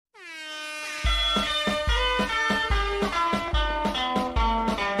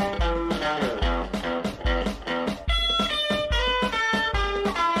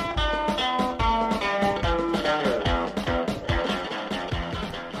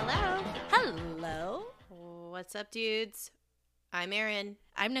What's up, dudes? I'm Erin.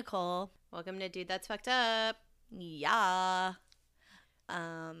 I'm Nicole. Welcome to Dude That's Fucked Up. Yeah.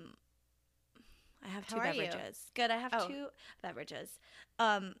 I have How two are you? beverages. Good. I have Oh. two beverages.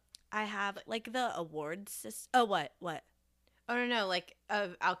 I have like the awards system. Oh, what? What? Oh, no, like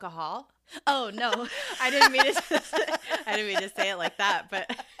of alcohol. Oh, no. I didn't mean to say it like that,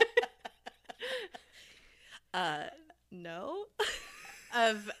 but No.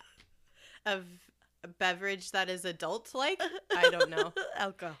 of a beverage that is adult-like. I don't know.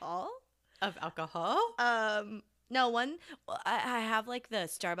 Alcohol? Of alcohol? No, one. Well, I have like the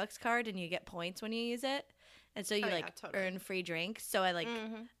Starbucks card and you get points when you use it. And so you totally. earn free drinks. So I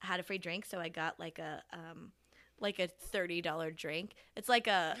Mhm. had a free drink, so I got like a $30 drink. It's like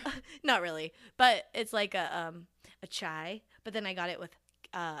a not really, but it's like a chai, but then I got it with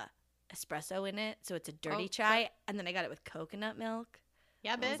espresso in it, so it's a dirty chai, and then I got it with coconut milk.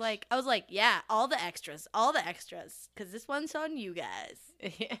 Yeah, bitch. I was like, yeah, all the extras, cuz this one's on you guys.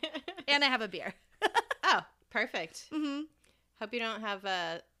 And I have a beer. Oh, perfect. Mhm. Hope you don't have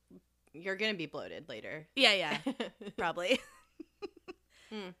you're going to be bloated later. Yeah, probably.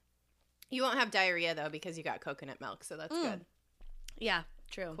 You won't have diarrhea, though, because you got coconut milk, so that's good. Yeah,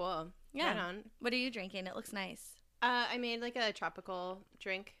 true. Cool. Yeah. Right on. What are you drinking? It looks nice. I made like a tropical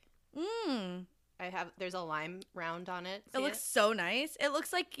drink. There's a lime round on it. It looks so nice. It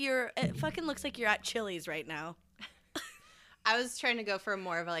fucking looks like you're at Chili's right now. I was trying to go for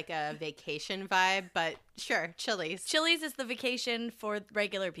more of like a vacation vibe, but sure, Chili's. Chili's is the vacation for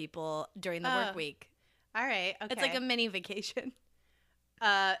regular people during the work week. All right, okay. It's like a mini vacation.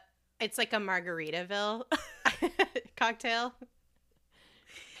 It's like a Margaritaville cocktail.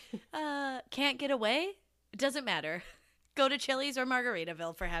 Can't get away? It doesn't matter. Go to Chili's or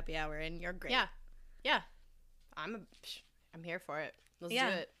Margaritaville for happy hour and you're great. Yeah. I'm here for it. Let's do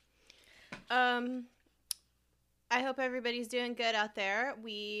it. I hope everybody's doing good out there.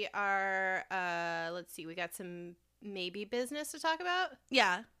 We are, let's see, we got some maybe business to talk about.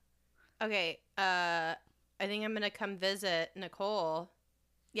 Yeah. Okay. I think I'm going to come visit Nicole.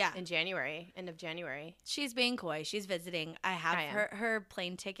 Yeah. In January, end of January. She's being coy. She's visiting. I have her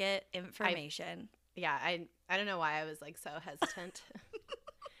plane ticket information. I don't know why I was like so hesitant.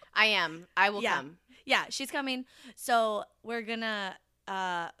 I am. I will come. Yeah, she's coming. So we're going to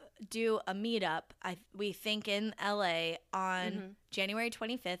do a meetup, we think, in LA on January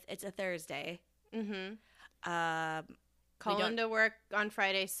 25th. It's a Thursday. Call into work on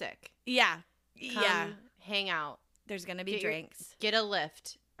Friday sick. Yeah. Come hang out. There's going to be drinks. Get a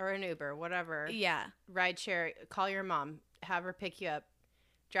Lyft or an Uber, whatever. Yeah. Ride share. Call your mom. Have her pick you up.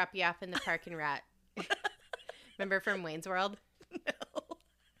 Drop you off in the parking rat. Remember from Wayne's World? No.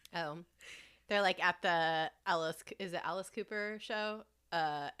 Oh. They're like at the Alice Cooper show?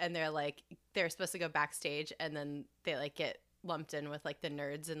 And they're supposed to go backstage, and then they like get lumped in with like the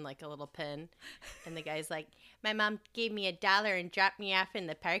nerds in like a little pin. And the guy's like, my mom gave me $1 and dropped me off in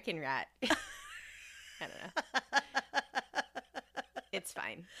the parking rat. I don't know. It's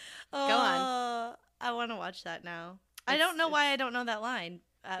fine. Go on. I want to watch that now. I don't know why I don't know that line.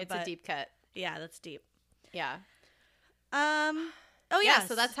 It's a deep cut. Yeah, that's deep. Yeah. Oh, yeah.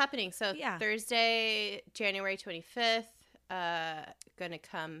 So that's happening. So yeah. Thursday, January 25th, gonna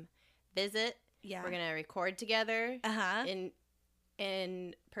come visit. Yeah. We're gonna record together.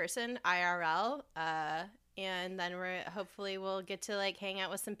 In person, IRL. And then hopefully we'll get to like hang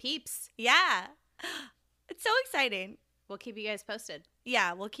out with some peeps. Yeah. It's so exciting. We'll keep you guys posted.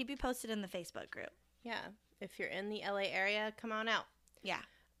 Yeah, we'll keep you posted in the Facebook group. Yeah. If you're in the LA area, come on out. Yeah.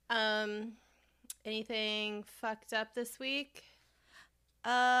 Anything fucked up this week?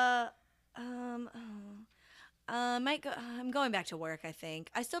 I'm going back to work, I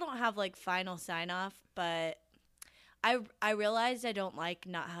think. I still don't have like final sign off, but I realized I don't like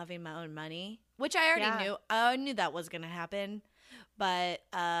not having my own money, which I already knew. I knew that was going to happen. But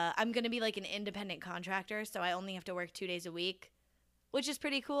I'm going to be like an independent contractor, so I only have to work 2 days a week, which is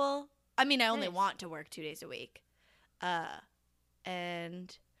pretty cool. I mean, I only want to work 2 days a week.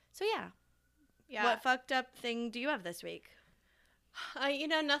 And so, yeah. What fucked up thing do you have this week?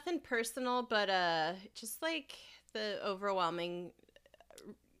 Nothing personal, but just like the overwhelming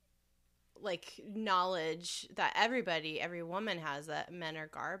like knowledge that every woman has that men are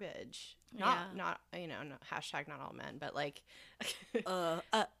garbage. Not hashtag not all men, but like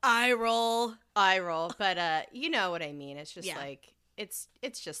eye roll. But you know what I mean. It's just like it's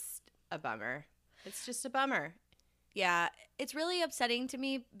just a bummer. It's just a bummer. Yeah, it's really upsetting to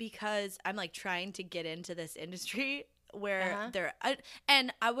me because I'm like trying to get into this industry where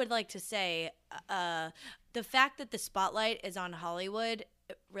and I would like to say the fact that the spotlight is on Hollywood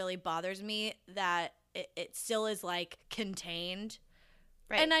really bothers me, that it still is like contained.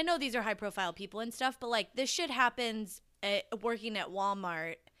 Right. And I know these are high profile people and stuff, but like this shit happens working at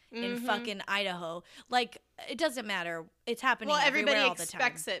Walmart in fucking Idaho. Like, it doesn't matter. It's happening everywhere all the time. Everybody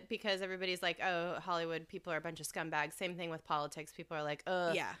expects it because everybody's like, oh, Hollywood people are a bunch of scumbags. Same thing with politics. People are like,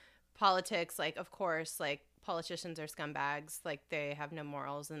 politics, like, of course, like, politicians are scumbags. Like, they have no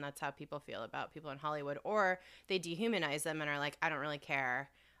morals, and that's how people feel about people in Hollywood. Or they dehumanize them and are like, I don't really care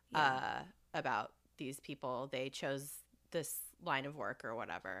about these people. They chose this line of work or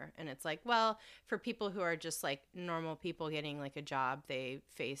whatever. And it's like, well, for people who are just like normal people getting like a job, they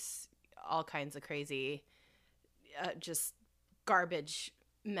face all kinds of crazy just garbage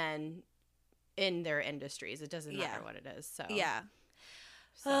men in their industries. It doesn't matter what it is.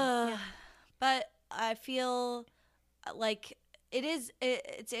 So but I feel like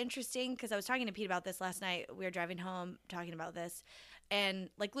it's interesting because I was talking to Pete about this last night. We were driving home talking about this. And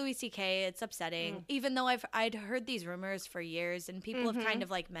like Louis C.K., it's upsetting, even though I'd heard these rumors for years and people have kind of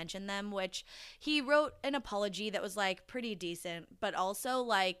like mentioned them, which he wrote an apology that was like pretty decent, but also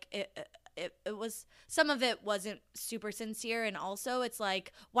like it was, some of it wasn't super sincere. And also it's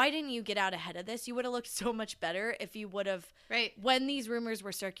like, why didn't you get out ahead of this? You would have looked so much better if you would have, when these rumors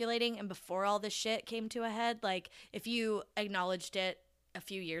were circulating and before all this shit came to a head, like if you acknowledged it a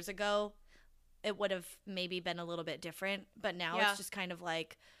few years ago, it would have maybe been a little bit different, but now it's just kind of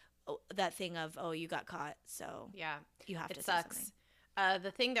like that thing of, oh, you got caught, so you have to say something. The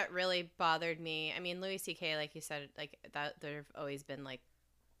thing that really bothered me, I mean, Louis C.K., like you said, like that, there've always been like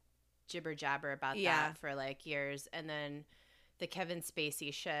jibber jabber about that for like years, and then the Kevin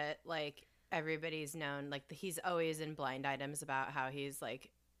Spacey shit, like everybody's known, like he's always in blind items about how he's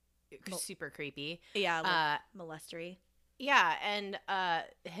like super creepy, like molestery. Yeah, and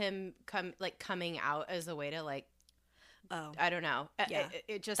him coming out as a way to like, I don't know,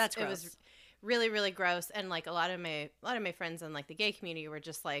 it just it was really, really gross, and like a lot of my friends in like the gay community were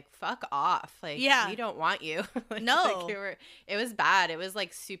just like, fuck off, like we don't want you. Like, no, like, it was bad. It was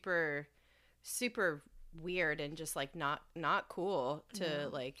like super, super weird and just like not cool to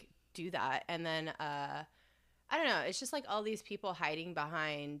like do that. And then I don't know, it's just like all these people hiding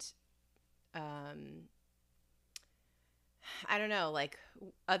behind I don't know, like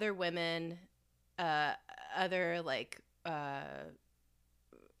other women, other like, I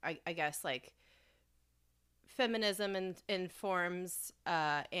guess like feminism in forms,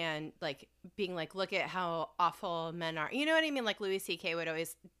 and like being like, look at how awful men are. You know what I mean? Like Louis C.K. would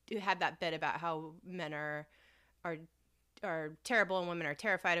always have that bit about how men are terrible and women are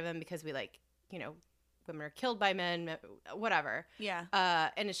terrified of them because we like, you know, women are killed by men, whatever. Yeah.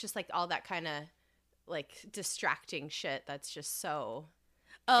 And it's just like all that kind of like distracting shit that's just so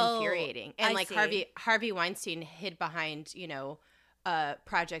infuriating. And like Harvey Weinstein hid behind, you know,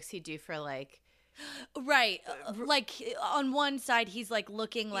 projects he'd do for like like on one side he's like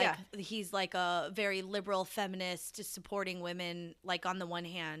looking like he's like a very liberal feminist supporting women, like on the one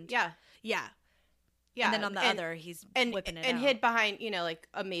hand, and then on the other he's whipping it and out. hid behind, you know, like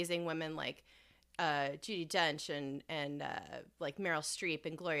amazing women like Judi Dench and like Meryl Streep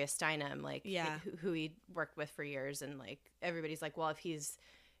and Gloria Steinem, like who he worked with for years, and like everybody's like, well, if he's,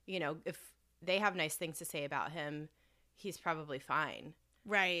 you know, if they have nice things to say about him, he's probably fine,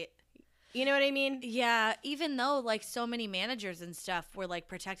 right? You know what I mean? Yeah, even though like so many managers and stuff were like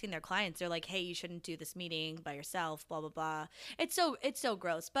protecting their clients. They're like, hey, you shouldn't do this meeting by yourself, blah, blah, blah. It's so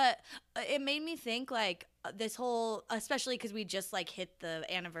gross. But it made me think like this whole, especially because we just like hit the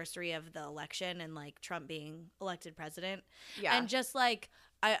anniversary of the election and like Trump being elected president. Yeah. And just like,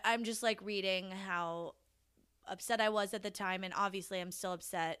 I'm just like reading how upset I was at the time. And obviously I'm still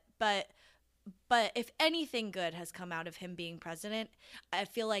upset. But if anything good has come out of him being president, I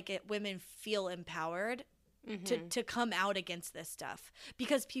feel like women feel empowered to come out against this stuff,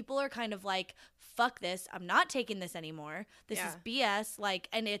 because people are kind of like, fuck this, I'm not taking this anymore. This is BS. Like,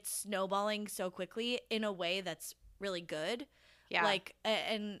 and it's snowballing so quickly in a way that's really good. Yeah. Like,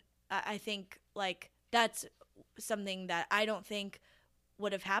 and I think like that's something that I don't think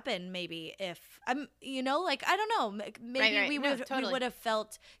would have happened maybe if you know, like, I don't know, maybe we would have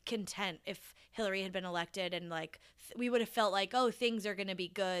felt content if Hillary had been elected, and like we would have felt like, oh, things are going to be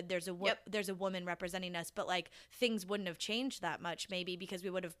good, there's a woman representing us, but like things wouldn't have changed that much maybe because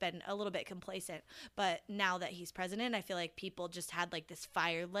we would have been a little bit complacent. But now that he's president, I feel like people just had like this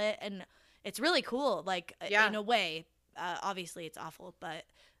fire lit, and it's really cool, like in a way. Obviously it's awful, but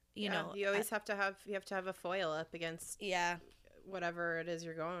you know, you always have to have a foil up against whatever it is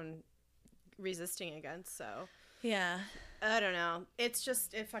you're resisting against. So I don't know, it's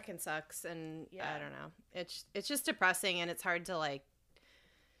just, it fucking sucks, and I don't know, it's just depressing, and it's hard to like,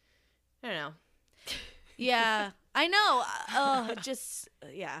 I don't know. Yeah, I know. Oh, just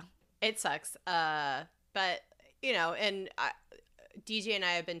yeah. It sucks. But you know, and DJ and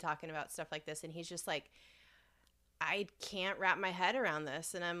I have been talking about stuff like this, and he's just like, I can't wrap my head around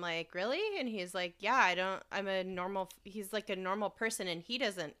this. And I'm like, really? And he's like, yeah, he's like a normal person, and he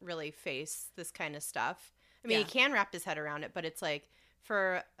doesn't really face this kind of stuff. I mean, he can wrap his head around it, but it's like,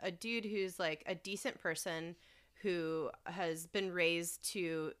 for a dude who's like a decent person who has been raised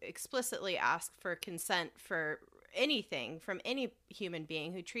to explicitly ask for consent for anything from any human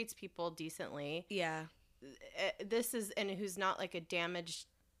being, who treats people decently. Yeah. This is, and who's not like a damaged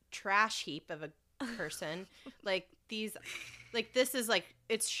trash heap of a person. Like this is like,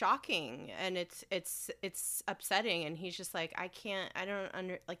 it's shocking, and it's upsetting, and he's just like, I can't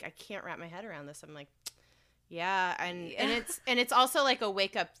wrap my head around this. I'm like, yeah, and it's also like a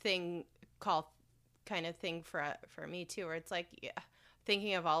wake up thing call kind of thing for me too, where it's like, yeah,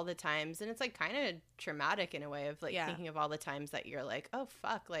 thinking of all the times, and it's like kind of traumatic in a way of like thinking of all the times that you're like, oh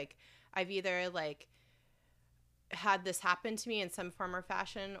fuck, like I've either like had this happen to me in some form or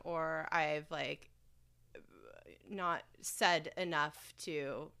fashion, or I've like not said enough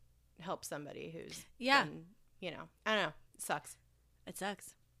to help somebody who's been, you know, I don't know, it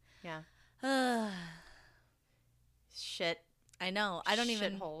sucks. Yeah. Shit. I know. I don't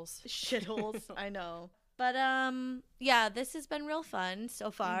even shitholes. I know. But yeah, this has been real fun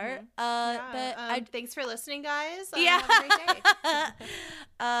so far. But thanks for listening, guys. Yeah. Have a great day.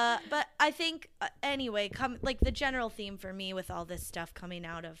 But I think anyway, like the general theme for me with all this stuff coming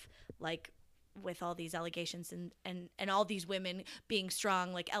out of like with all these allegations and all these women being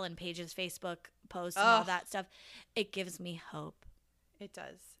strong, like Ellen Page's Facebook posts and all that stuff, it gives me hope. It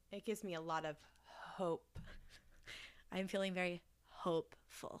does. It gives me a lot of hope. I'm feeling very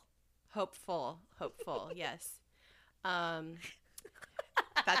hopeful. Hopeful, yes.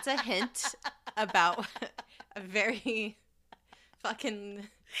 That's a hint about a very fucking...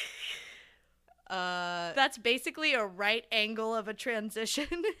 That's basically a right angle of a transition.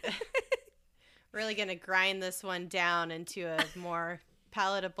 Really gonna grind this one down into a more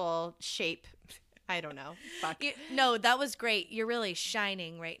palatable shape. I don't know. Fuck. No, that was great. You're really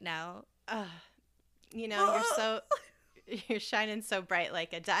shining right now. You know, you're shining so bright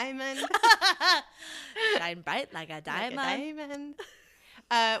like a diamond. Shine bright like a diamond.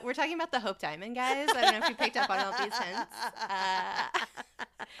 We're talking about the Hope Diamond, guys. I don't know if you picked up on all these hints.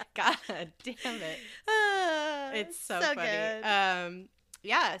 God damn it. It's so funny. Good.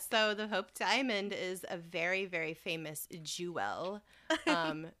 Yeah, so the Hope Diamond is a very, very famous jewel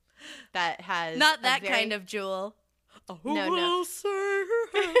that has... Not that kind of jewel. Who will save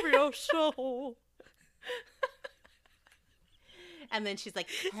your soul? And then she's like...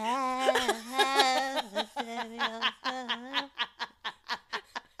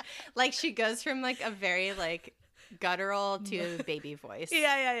 like she goes from like a very like guttural to baby voice.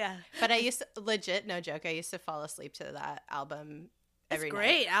 Yeah. But I used to, legit, no joke, I used to fall asleep to that album every night.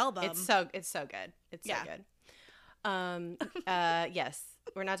 Great album. It's so good. It's so good. Yes.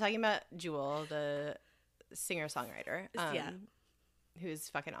 We're not talking about Jewel, the singer-songwriter. Who's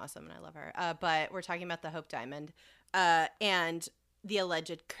fucking awesome, and I love her. But we're talking about the Hope Diamond and the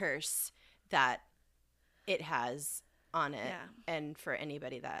alleged curse that it has on it, and for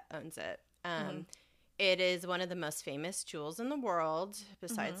anybody that owns it. It is one of the most famous jewels in the world,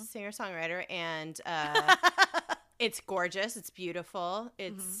 besides the singer-songwriter, and it's gorgeous. It's beautiful.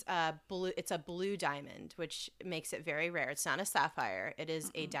 It's blue. It's a blue diamond, which makes it very rare. It's not a sapphire. It is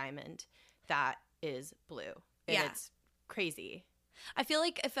a diamond that is blue. And it's crazy. I feel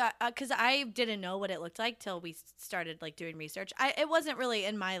like if because I didn't know what it looked like till we started like doing research. It wasn't really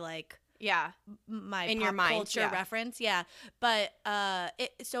in my like my in pop your mind, culture reference. But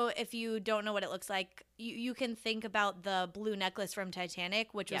so if you don't know what it looks like, you can think about the blue necklace from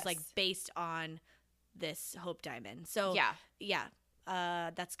Titanic, which was like based on this Hope Diamond. So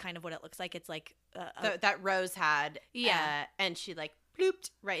that's kind of what it looks like. It's like that Rose had, and she like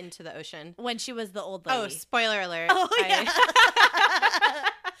blooped right into the ocean when she was the old lady. Oh, spoiler alert!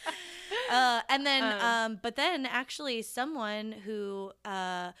 And then, but then actually someone who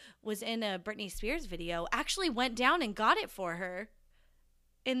was in a Britney Spears video actually went down and got it for her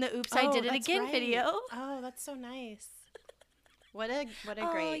in the "Oops, I Did It Again" video. Oh, that's so nice. What a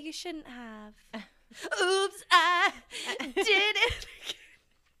great. Oh, you shouldn't have. Oops, I did it again.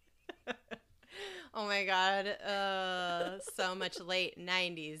 Oh my God. So much late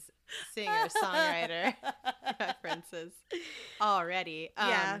 90s singer-songwriter references already.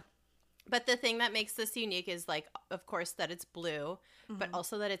 But the thing that makes this unique is, like, of course, that it's blue, but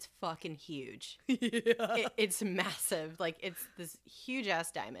also that it's fucking huge. It's massive. Like, it's this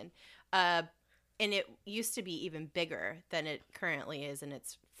huge-ass diamond. and it used to be even bigger than it currently is in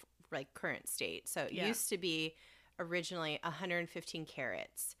its like current state. So it used to be originally 115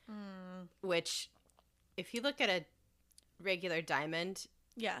 carats, which if you look at a regular diamond,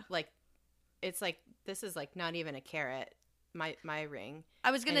 like it's like this is like not even a carat. My ring.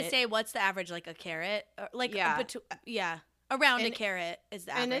 I was gonna say, what's the average? Like a carat? Or like around a carat is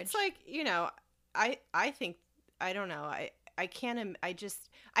the average. And it's like, you know, I think, I don't know, I can't.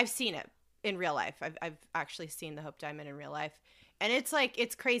 I've seen it in real life. I've actually seen the Hope Diamond in real life, and it's like,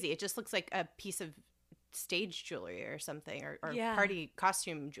 it's crazy. It just looks like a piece of stage jewelry or something, or party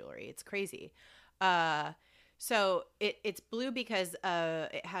costume jewelry. It's crazy. So it's blue because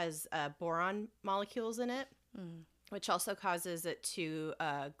it has boron molecules in it, which also causes it to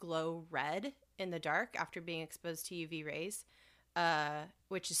glow red in the dark after being exposed to UV rays,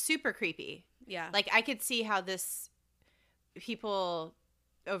 which is super creepy. Yeah. Like, I could see how people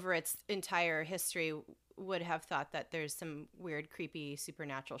over its entire history would have thought that there's some weird, creepy,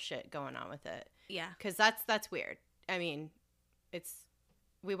 supernatural shit going on with it. Yeah. Because that's weird. I mean,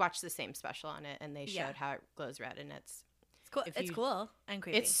 we watched the same special on it, and they showed how it glows red, and it's cool. It's cool and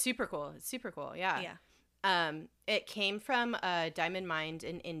creepy. It's super cool. It's super cool. Yeah. Yeah. It came from a diamond mine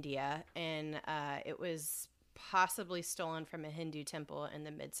in India, and it was possibly stolen from a Hindu temple in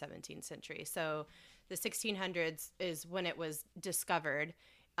the mid 17th century. So the 1600s is when it was discovered,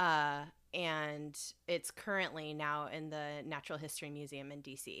 and it's currently now in the Natural History Museum in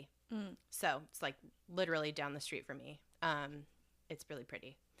DC. So it's like literally down the street from me. It's really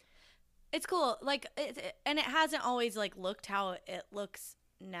pretty. It's cool. Like, and it hasn't always like looked how it looks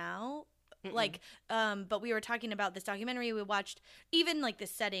now. Like, but we were talking about this documentary we watched. Even like the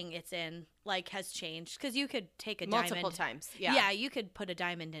setting it's in, like, has changed, because you could take a multiple diamond times. Yeah, you could put a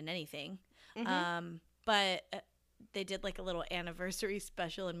diamond in anything. But they did like a little anniversary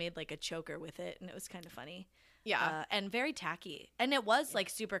special and made like a choker with it, and it was kind of funny. Yeah, and very tacky, and it was like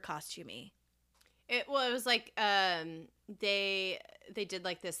super costumey. It was like they did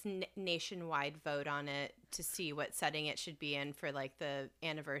like this nationwide vote on it to see what setting it should be in for like the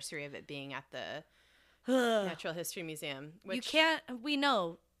anniversary of it being at the Natural History Museum. Which,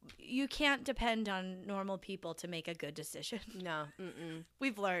 you can't depend on normal people to make a good decision. No.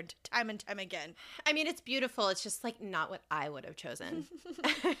 We've learned time and time again. I mean, it's beautiful. It's just like not what I would have chosen.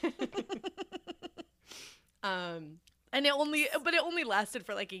 And it only lasted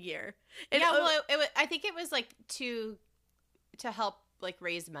for like a year. I think it was like to help like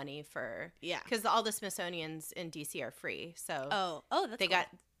raise money for because all the Smithsonian's in DC are free. So that's they cool.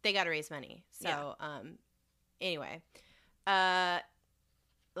 they got to raise money. So anyway,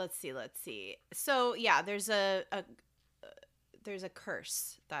 let's see. So yeah, there's a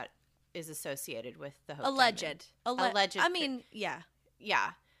curse that is associated with the Hope Diamond. Alleged. I mean, yeah.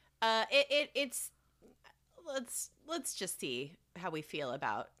 It's let's just see how we feel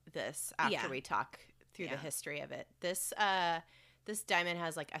about this after we talk through the history of it. This diamond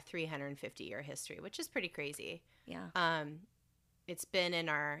has like a 350-year history, which is pretty crazy. Yeah. It's been in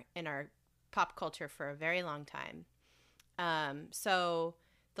our pop culture for a very long time. So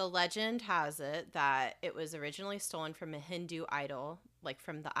the legend has it that it was originally stolen from a Hindu idol, like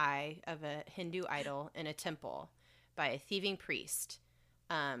from the eye of a Hindu idol in a temple, by a thieving priest,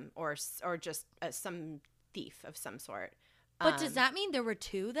 or just some thief of some sort. But does that mean there were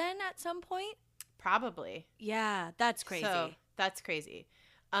two then at some point? Probably. Yeah, that's crazy. So that's crazy.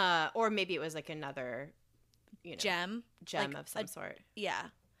 Or maybe it was like another, gem like of some sort. Yeah.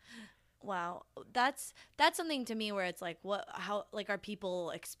 Wow. That's something to me where it's like, how are people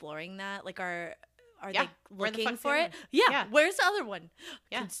exploring that? Like, are they looking for it? Yeah. Where's the other one?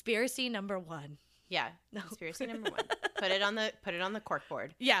 Yeah. Conspiracy number 1. Yeah. No. Conspiracy number 1. Put it on the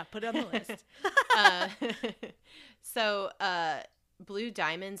corkboard. Yeah. Put it on the list. So, blue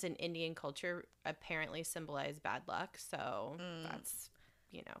diamonds in Indian culture apparently symbolize bad luck. So that's,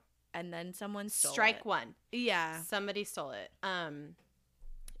 And then someone stole strike it. one. Yeah. Somebody stole it. And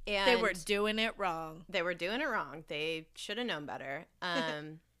they were doing it wrong. They should have known better.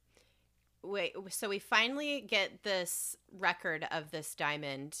 So we finally get this record of this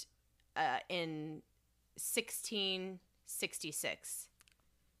diamond in 1666.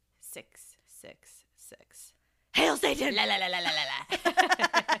 666. Hail Satan! La la la la la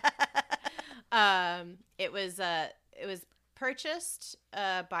la. It was purchased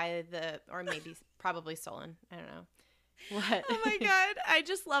by probably stolen. I don't know. What? Oh my god! I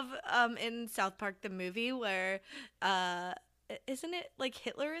just love in South Park the movie where isn't it like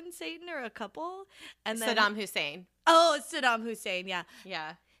Hitler and Satan are a couple, and then Saddam Hussein. Oh, Saddam Hussein. Yeah.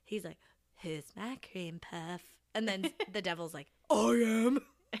 Yeah. He's like, "Who's my cream puff?" And then the devil's like, "I am."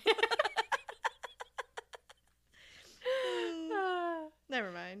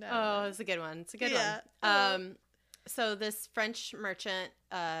 it's a good one. It's a good Yeah. one. So this French merchant,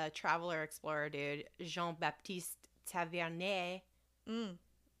 traveler, explorer dude, Jean-Baptiste Tavernier,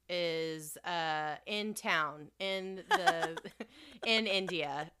 is in town in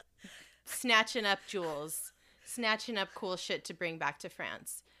India, snatching up jewels, snatching up cool shit to bring back to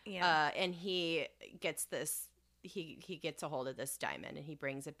France. Yeah. And he gets this. He gets a hold of this diamond and he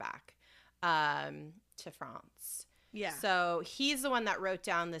brings it back to France. Yeah. So he's the one that wrote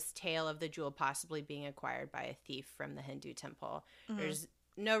down this tale of the jewel possibly being acquired by a thief from the Hindu temple. There's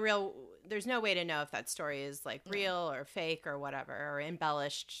no way to know if that story is like real or fake or whatever, or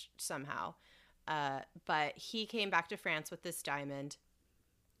embellished somehow. But he came back to France with this diamond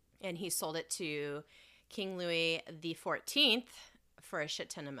and he sold it to King Louis XIV for a shit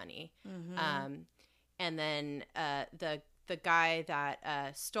ton of money. And then the guy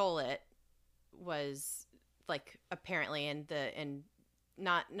that stole it was like apparently in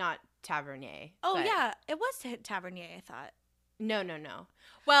not Tavernier. Oh yeah, it was Tavernier. I thought. No.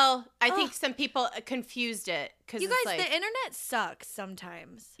 Well, I think some people confused it because you guys, the internet sucks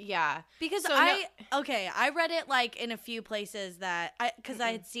sometimes. Yeah, because I read it like in a few places that I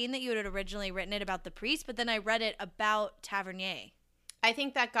had seen that you had originally written it about the priest, but then I read it about Tavernier. I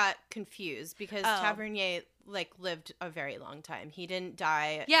think that got confused because Tavernier like lived a very long time. He didn't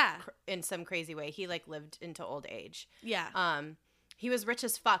die in some crazy way. He like lived into old age. Yeah. He was rich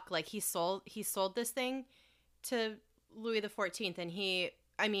as fuck. Like he sold this thing to Louis XIV and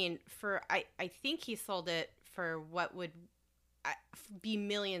I think he sold it for what would be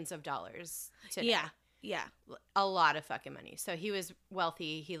millions of dollars today. Yeah. A lot of fucking money. So he was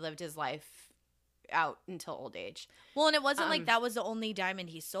wealthy. He lived his life out until old age. Well, and it wasn't like that was the only diamond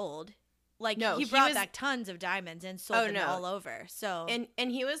he sold. Like no, he brought back tons of diamonds and sold them all over. So and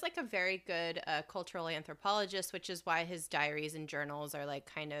he was like a very good cultural anthropologist, which is why his diaries and journals are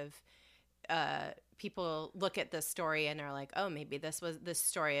like kind of people look at this story and are like, oh, maybe this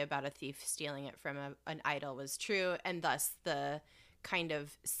story about a thief stealing it from an idol was true, and thus the kind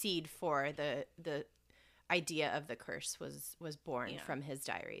of seed for the idea of the curse was born from his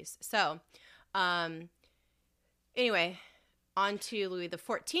diaries. So anyway, on to Louis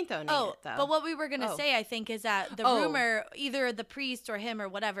XIV owning it, though. But what we were going to say, I think, is that the rumor, either the priest or him or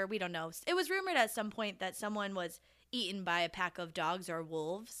whatever, we don't know. It was rumored at some point that someone was eaten by a pack of dogs or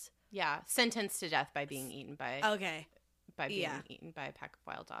wolves. Yeah, sentenced to death by being eaten by eaten by a pack of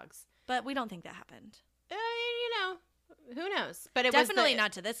wild dogs. But we don't think that happened. Who knows? But it definitely was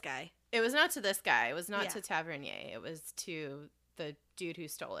not to this guy. It was not to this guy. It was not to Tavernier. It was to the dude who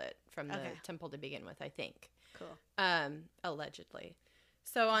stole it from the temple to begin with, I think. Cool. Allegedly.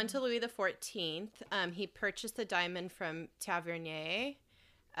 So on to Louis XIV. He purchased the diamond from Tavernier.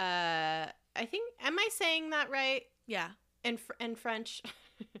 I think, am I saying that right? Yeah. In French?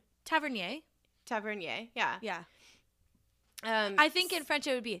 Tavernier. Tavernier, yeah. Yeah. I think in French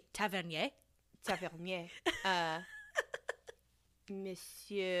it would be Tavernier. Tavernier.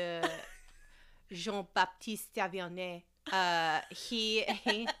 Monsieur Jean-Baptiste Tavernier.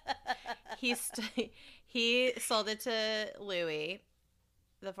 He sold it to Louis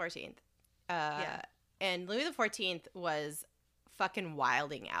the 14th. And Louis the 14th was fucking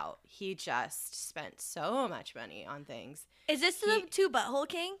wilding out. He just spent so much money on things. Is this the Two Butthole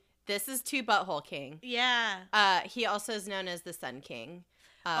King? This is Two Butthole King. Yeah. He also is known as the Sun King.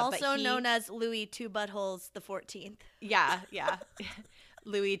 Also known as Louis Two Buttholes the 14th. Yeah.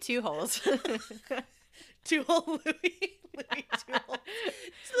 Louis Two Holes. Two Hole Louis. Louis Two Holes.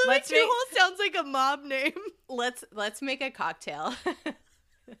 Louis Two Holes sounds like a mob name. Let's make a cocktail.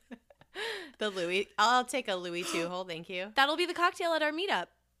 The Louis. I'll take a Louis Two Hole, thank you. That'll be the cocktail at our meetup.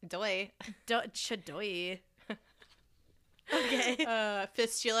 Doy. Chadoy. Okay.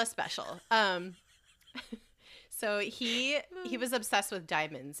 Fistula special. So he was obsessed with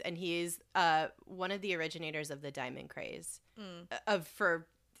diamonds, and he's one of the originators of the diamond craze.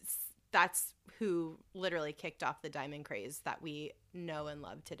 That's who literally kicked off the diamond craze that we know and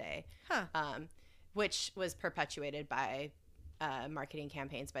love today. Which was perpetuated by marketing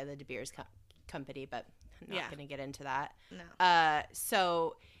campaigns by the De Beers company, but I'm not going to get into that. No.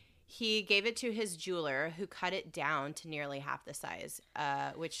 So he gave it to his jeweler, who cut it down to nearly half the size,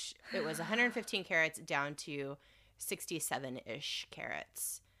 which it was 115 carats down to 67-ish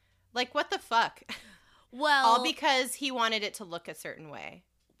carats. Like, what the fuck? Well, all because he wanted it to look a certain way.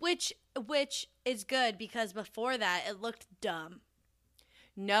 Which is good, because before that it looked dumb.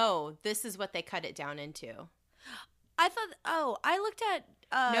 No, this is what they cut it down into. I thought. I looked at.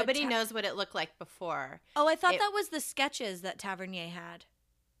 Nobody knows what it looked like before. Oh, I thought that was the sketches that Tavernier had.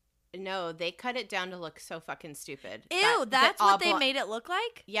 No, they cut it down to look so fucking stupid. Ew, that's what they made it look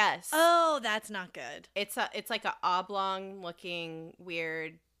like? Yes. Oh, that's not good. It's like a oblong looking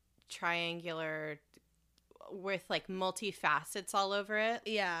weird triangular with like multi-facets all over it.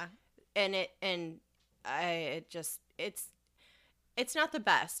 Yeah. And it's not the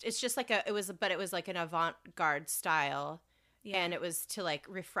best. It's just like it was like an avant-garde style. Yeah. And it was to like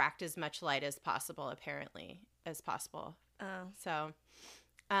refract as much light as possible, apparently, as possible. Oh. So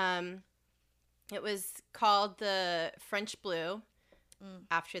it was called the French Blue.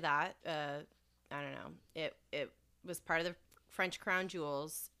 After that. I don't know. It was part of the French crown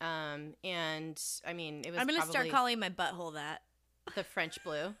jewels. And I mean, it was. I'm gonna start calling my butthole that. The French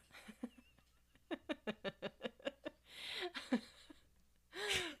Blue.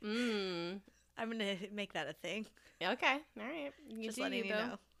 I'm gonna make that a thing. Okay, all right. Just letting you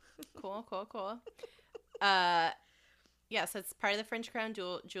know. Cool. Yes, it's part of the French crown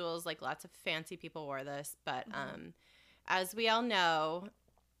jewels. Like lots of fancy people wore this, but as we all know,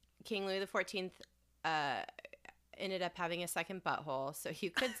 King Louis XIV ended up having a second butthole, so you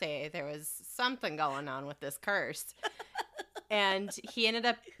could say there was something going on with this curse. And he ended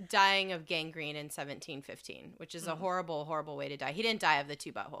up dying of gangrene in 1715, which is a horrible, horrible way to die. He didn't die of the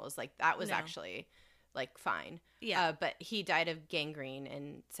two buttholes. Like, that was actually, like, fine. Yeah. But he died of gangrene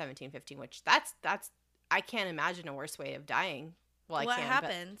in 1715, which that's I can't imagine a worse way of dying. Well, what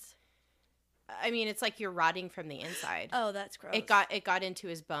happens? I mean, it's like you're rotting from the inside. Oh, that's gross. It got into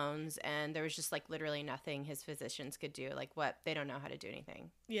his bones, and there was just, like, literally nothing his physicians could do. Like, they don't know how to do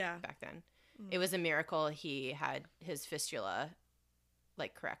anything. Yeah. Back then. It was a miracle he had his fistula,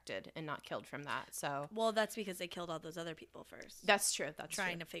 like, corrected and not killed from that. So, well, that's because they killed all those other people first. That's true. That's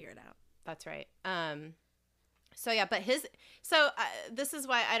trying to figure it out. That's right. So yeah, but this is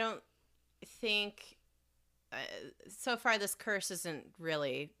why I don't think so far this curse isn't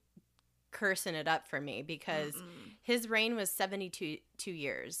really cursing it up for me, because his reign was 72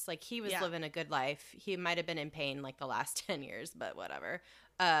 years. Like, he was living a good life. He might have been in pain like the last 10 years, but whatever.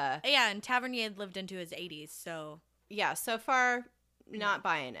 Yeah, and Tavernier had lived into his 80s, so yeah, so far not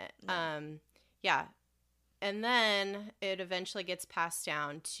buying it. No. Yeah, and then it eventually gets passed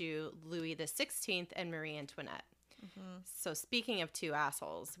down to Louis XVI and Marie Antoinette. So speaking of two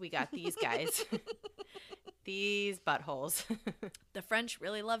assholes, we got these guys, these buttholes. The French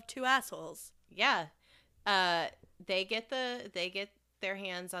really love two assholes. Yeah, they get their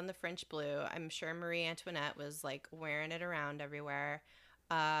hands on the French Blue. I'm sure Marie Antoinette was like wearing it around everywhere.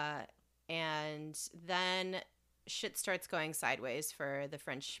 And then shit starts going sideways for the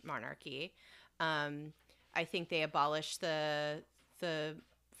French monarchy. I think they abolished the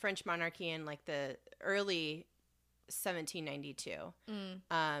French monarchy in like the early 1792.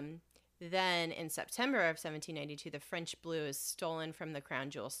 Then in September of 1792, the French Blue is stolen from the Crown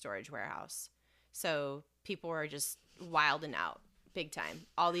Jewel storage warehouse. So people were just wilding out big time.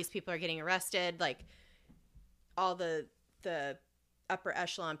 All these people are getting arrested. Like, all the upper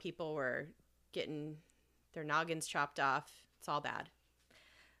echelon people were getting their noggins chopped off. It's all bad.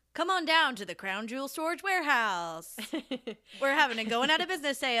 Come on down to the Crown Jewel Storage Warehouse. We're having a going out of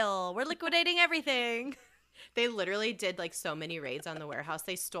business sale. We're liquidating everything. They literally did like so many raids on the warehouse.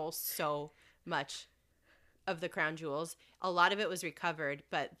 They stole so much of the crown jewels. A lot of it was recovered,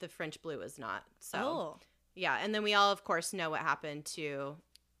 but the French Blue was not. So yeah, and then we all of course know what happened to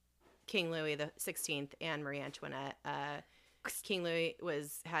King Louis XVI and Marie Antoinette. King Louis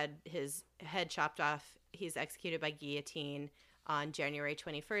had his head chopped off. He's executed by guillotine on January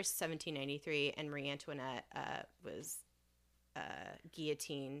 21st, 1793, and Marie Antoinette was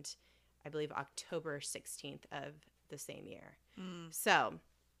guillotined, I believe, October 16th of the same year. So,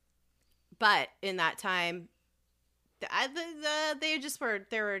 but in that time,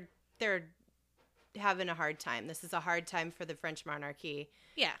 they were having a hard time. This is a hard time for the French monarchy.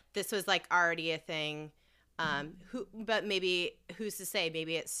 Yeah, this was like already a thing. But maybe, who's to say?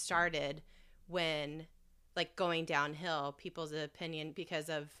 Maybe it started when, like, going downhill, people's opinion, because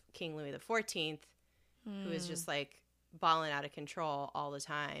of King Louis XIV, who was just like balling out of control all the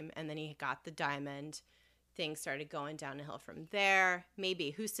time, and then he got the diamond. Things started going downhill from there.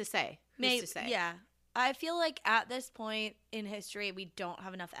 Maybe, who's to say? Who's to say? Yeah, I feel like at this point in history, we don't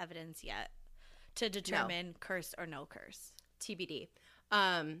have enough evidence yet to determine curse or no curse. TBD.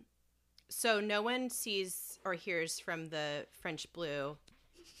 So no one sees or hears from the French Blue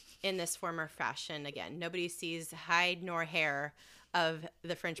in this form or fashion again. Nobody sees hide nor hair of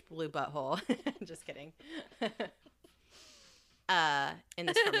the French Blue butthole. Just kidding. In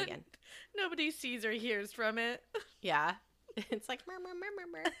this form again. Nobody sees or hears from it. Yeah. It's like murmur, murmur,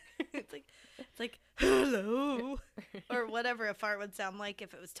 murmur. It's like hello, or whatever a fart would sound like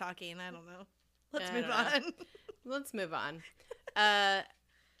if it was talking. I don't know. Let's move on. Let's move on.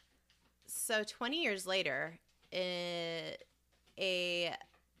 So 20 years later, a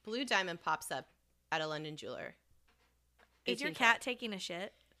blue diamond pops up at a London jeweler. Is your cat taking a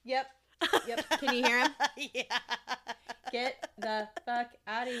shit? Yep. Can you hear him? Yeah. Get the fuck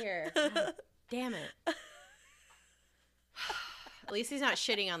out of here. God damn it. At least he's not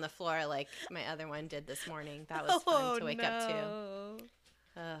shitting on the floor like my other one did this morning. That was fun to wake up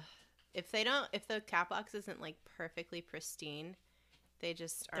to. If the cat box isn't like perfectly pristine, they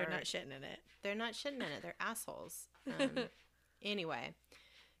just are. They're not shitting in it. They're not shitting in it. They're assholes. Anyway,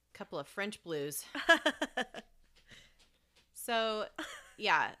 couple of French blues. So,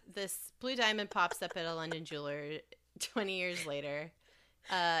 yeah, this blue diamond pops up at a London jeweler 20 years later.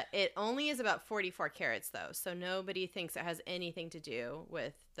 It only is about 44 carats, though, so nobody thinks it has anything to do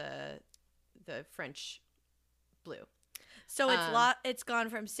with the French blue. So it's gone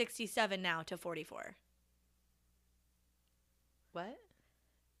from 67 now to 44. What?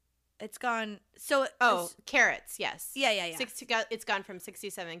 It's gone. Carats, yes. Yeah. It's gone from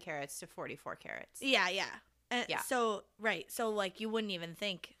 67 carats to 44 carats. Yeah. Yeah. So, right. So, like, you wouldn't even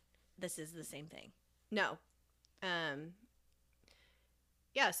think this is the same thing. No.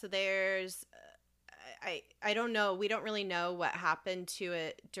 Yeah, so there's I don't know. We don't really know what happened to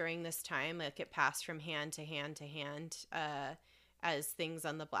it during this time. Like, it passed from hand to hand to hand, as things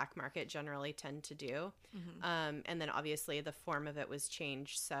on the black market generally tend to do. Mm-hmm. And then obviously the form of it was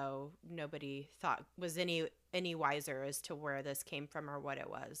changed, so nobody was any wiser as to where this came from or what it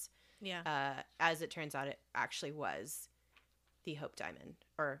was. Yeah. As it turns out, it actually was the Hope Diamond,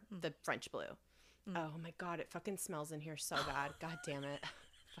 or the French blue. Oh my God, it fucking smells in here so bad. God damn it.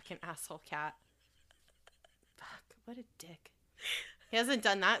 Fucking asshole cat. Fuck, what a dick. He hasn't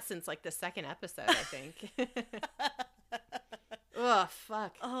done that since like the second episode, I think. Oh,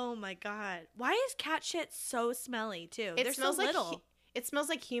 fuck. Oh my God. Why is cat shit so smelly too? It smells so little. It smells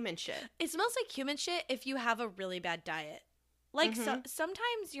like human shit. It smells like human shit if you have a really bad diet. Like,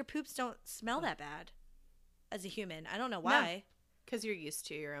 sometimes your poops don't smell that bad as a human. I don't know why. Because you're used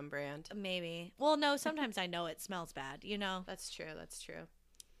to your own brand. Maybe. Well, no, sometimes I know it smells bad, you know? That's true.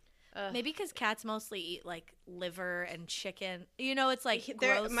 Maybe because cats mostly eat, like, liver and chicken. You know, it's, like,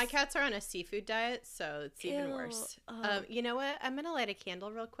 gross. My cats are on a seafood diet, so it's even worse. You know what? I'm going to light a candle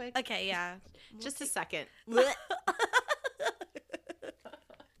real quick. Okay, yeah. Just a second.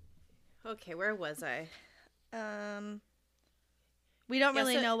 Okay, where was I? We don't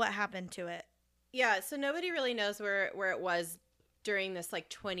really know what happened to it. Yeah, so nobody really knows where it was during this like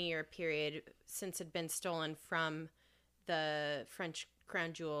 20-year period since it had been stolen from the French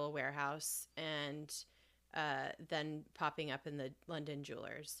crown jewel warehouse and then popping up in the London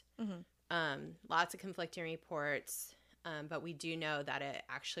jewelers. Mm-hmm. Lots of conflicting reports, but we do know that it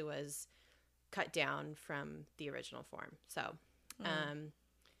actually was cut down from the original form. So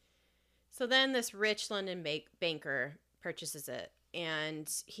then this rich London banker purchases it, and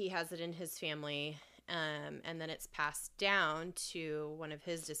he has it in his family, and then it's passed down to one of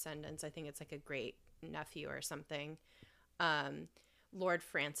his descendants. I think it's like a great nephew or something, Lord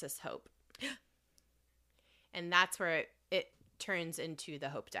Francis Hope. And that's where it turns into the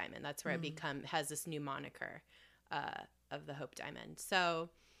Hope Diamond. That's where it has this new moniker of the Hope Diamond. So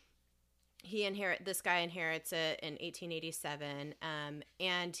this guy inherits it in 1887,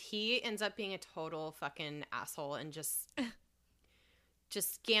 and he ends up being a total fucking asshole and just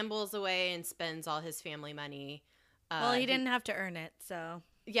gambles away and spends all his family money. Well, he didn't have to earn it, so.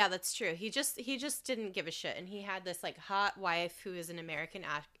 Yeah, that's true. He just didn't give a shit, and he had this like hot wife who is an American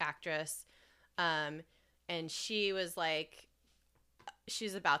actress, and she was like,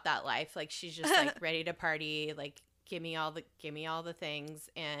 she's about that life. Like, she's just like ready to party. Like, give me all the things,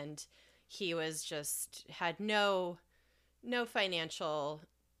 and he was just had no financial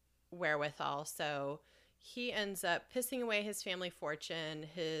wherewithal, so he ends up pissing away his family fortune.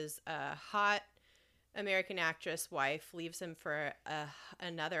 His hot American actress wife leaves him for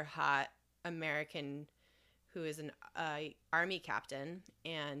another hot American who is an army captain,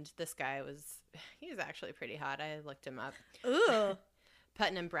 and this guy he's actually pretty hot. I looked him up. Ooh.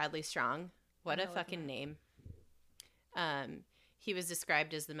 Putnam Bradley Strong. What a fucking name. He was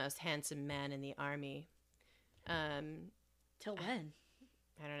described as the most handsome man in the army. Till when?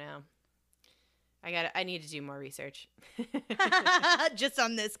 I don't know. I need to do more research. Just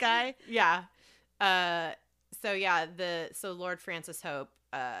on this guy? Yeah. So Lord Francis Hope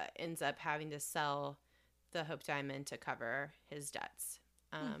ends up having to sell the Hope Diamond to cover his debts.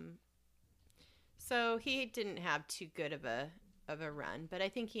 So he didn't have too good of a run, but I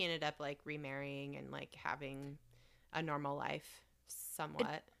think he ended up like remarrying and like having a normal life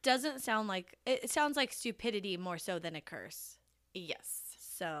somewhat. Doesn't sound like it sounds like stupidity more so than a curse. Yes.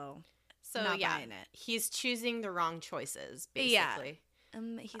 So Not yeah, buying it. He's choosing the wrong choices, basically.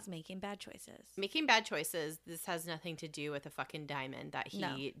 Yeah. He's making bad choices. Making bad choices. This has nothing to do with a fucking diamond that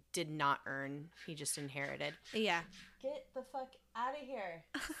he did not earn. He just inherited. Yeah. Get the fuck out of here.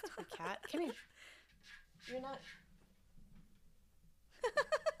 Stupid cat. Come here. You're not.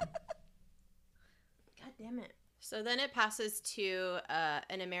 God damn it. So then it passes to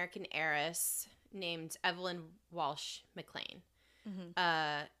an American heiress named Evelyn Walsh McLean.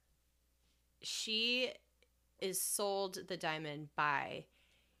 Mm-hmm. She is sold the diamond by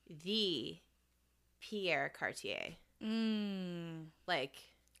the Pierre Cartier. Like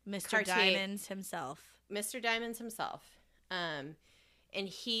Mr. Cartier, Diamonds himself. Mr. Diamonds himself. And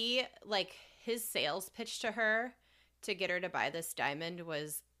he, like, his sales pitch to her to get her to buy this diamond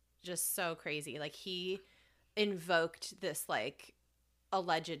was just so crazy. Like, he invoked this, like,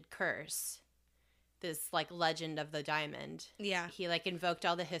 alleged curse. This, like, legend of the diamond. Yeah. He, like, invoked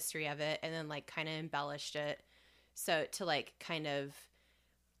all the history of it and then, like, kind of embellished it. So to, like, kind of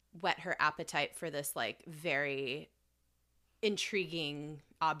whet her appetite for this, like, very intriguing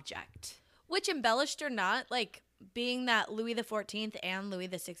object. Which, embellished or not, like, being that Louis XIV and Louis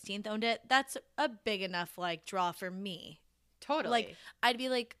XVI owned it, that's a big enough, like, draw for me. Totally. Like, I'd be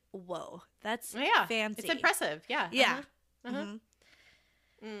like, whoa, that's fancy. It's impressive. Yeah. Yeah. Uh-huh.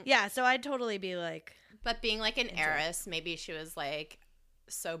 Mm-hmm. Yeah, so I'd totally be like. But being like an heiress, maybe she was like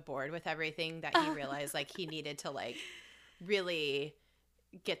so bored with everything that he realized like he needed to like really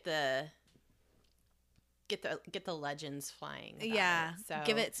get the legends flying. Yeah. It. So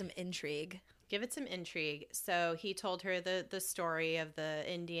give it some intrigue. So he told her the story of the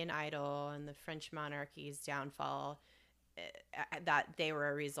Indian idol and the French monarchy's downfall, that they were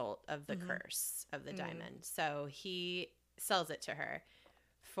a result of the curse of the diamond. So he sells it to her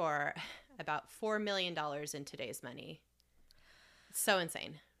for about $4 million in today's money. So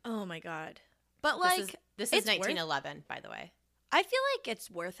insane. Oh my God. But this is 1911, by the way. I feel like it's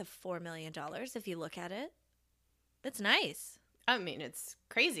worth $4 million if you look at it. That's nice. I mean, it's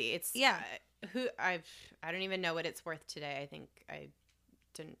crazy. It's I don't even know what it's worth today. I think I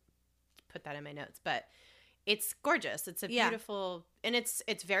didn't put that in my notes, but it's gorgeous. It's a beautiful, and it's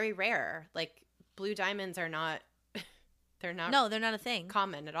very rare. Like blue diamonds are not. They're not. No, they're not a thing.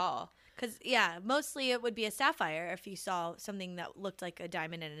 Common at all. Because mostly it would be a sapphire if you saw something that looked like a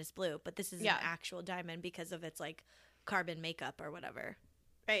diamond and it's blue. But this is an actual diamond because of its like carbon makeup or whatever.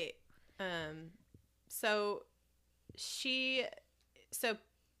 Right. So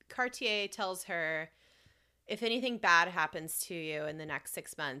Cartier tells her, if anything bad happens to you in the next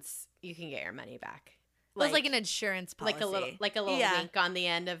 6 months, you can get your money back. It was like an insurance policy. Like a little wink on the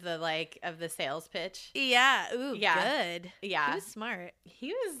end of the sales pitch. Yeah. Ooh, good. Yeah. He was smart.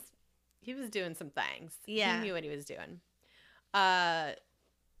 He was doing some things. Yeah. He knew what he was doing.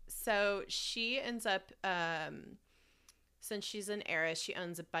 So she ends up, since she's an heiress, she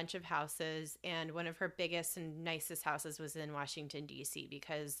owns a bunch of houses, and one of her biggest and nicest houses was in Washington, D.C.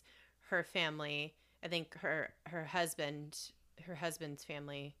 because her family, I think her husband's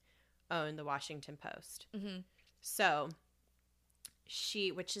family owned the Washington Post. Mm-hmm. So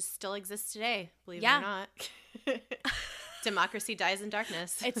which still exists today, believe it or not. Democracy dies in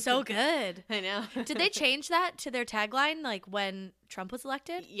darkness. It's so good. I know. Did they change that to their tagline like when Trump was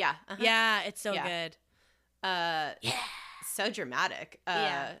elected? Yeah. Yeah, it's so good. So dramatic.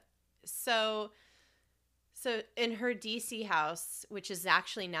 So in her DC house, which is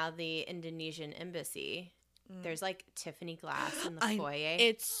actually now the Indonesian embassy, there's like Tiffany glass in the foyer.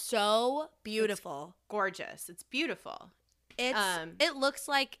 It's so beautiful. It's gorgeous. It's beautiful. It looks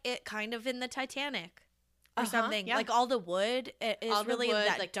like it kind of in the Titanic or something. Yeah. Like all the wood is all really wood,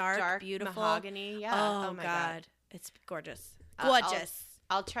 that like beautiful mahogany. Yeah. Oh my God. It's gorgeous. Gorgeous.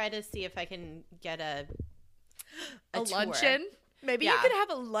 I'll try to see if I can get a luncheon. Maybe you could have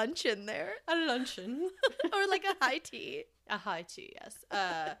a luncheon there. A luncheon. Or like a high tea. A high tea,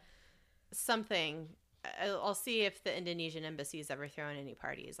 yes. Something. I'll see if the Indonesian embassy has ever thrown any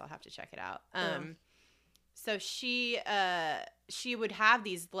parties. I'll have to check it out. So she would have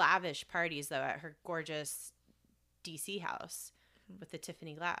these lavish parties though at her gorgeous DC house with the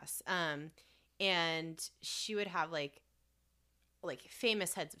Tiffany glass. And she would have like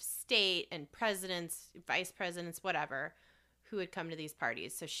famous heads of state and presidents, vice presidents, whatever, who would come to these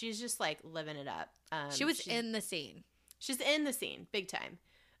parties. So she's just like living it up. She was in the scene. She's in the scene big time.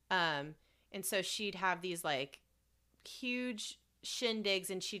 And so she'd have these like huge shindigs,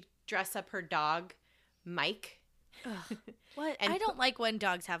 and she'd dress up her dog Mike. Ugh. What? And I don't like when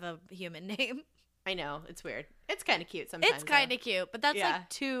dogs have a human name. I know, it's weird. It's kind of cute sometimes. It's kind of cute, but that's Yeah. like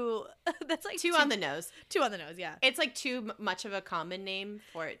too. That's like too on the nose. Too on the nose, yeah. It's like too much of a common name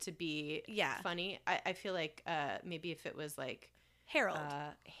for it to be funny. I feel like maybe if it was like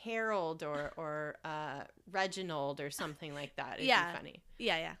Harold or Reginald or something like that, it'd be funny.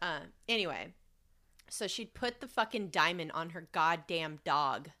 Yeah. Anyway, so she'd put the fucking diamond on her goddamn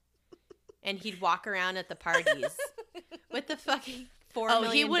dog, and he'd walk around at the parties with the fucking $4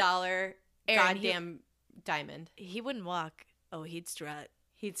 million goddamn diamond. He wouldn't walk. Oh, he'd strut.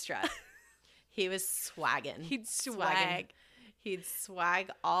 He'd strut. He was swagging. He'd swag. He'd swag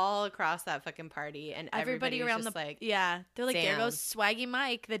all across that fucking party, and everybody around was just like, they're like, damn. there goes Swaggy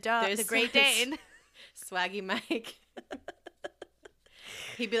Mike, the dog, the Great Dane. Swaggy Mike.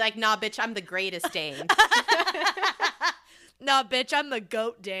 He'd be like, nah, bitch, I'm the Greatest Dane. Nah, bitch, I'm the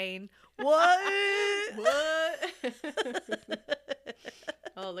Goat Dane. What?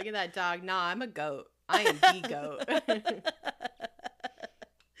 Oh, look at that dog. Nah, I'm a goat. I am the goat.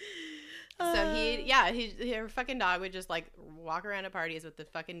 So her fucking dog would just like walk around at parties with the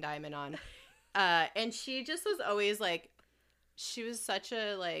fucking diamond on. And she just was always like, she was such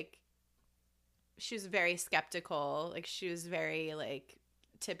a like, she was very skeptical. Like she was very like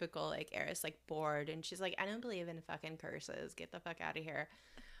typical like heiress, like bored. And she's like, I don't believe in fucking curses. Get the fuck out of here.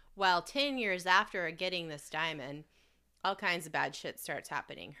 Well, 10 years after getting this diamond, all kinds of bad shit starts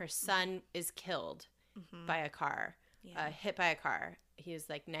happening. Her son is killed by a car, hit by a car. He was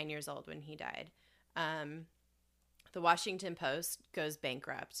like 9 years old when he died. The Washington Post goes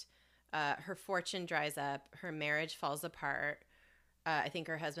bankrupt. Her fortune dries up. Her marriage falls apart. I think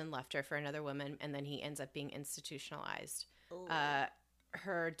her husband left her for another woman, and then he ends up being institutionalized.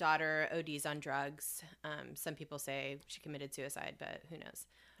 Her daughter ODs on drugs. Some people say she committed suicide, but who knows?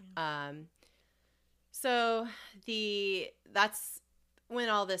 So that's when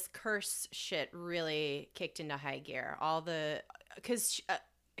all this curse shit really kicked into high gear. Because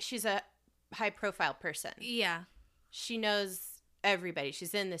she's a high profile person. Yeah. She knows everybody.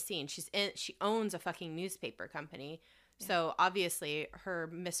 She's in the scene. She owns a fucking newspaper company. Yeah. So obviously her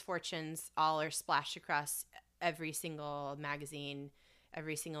misfortunes all are splashed across every single magazine,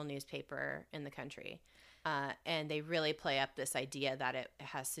 every single newspaper in the country. And they really play up this idea that it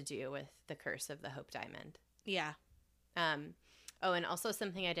has to do with the curse of the Hope Diamond. Yeah. Oh, and also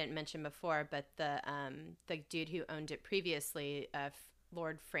something I didn't mention before, but the dude who owned it previously,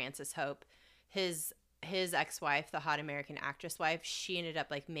 Lord Francis Hope, his ex-wife, the hot American actress wife, she ended up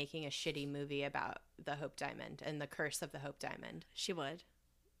like making a shitty movie about the Hope Diamond and the curse of the Hope Diamond. She would.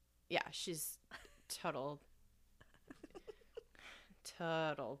 Yeah, she's total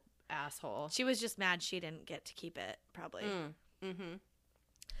asshole. She was just mad she didn't get to keep it, probably.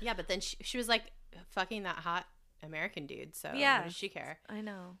 Yeah, but then she was like fucking that hot American dude, so what does she care? I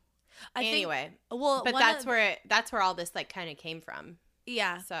know. But that's where all this like kind of came from.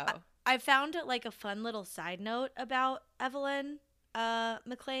 Yeah. So I found it like a fun little side note about Evelyn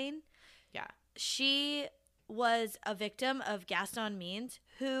McLean. Yeah. She was a victim of Gaston Means,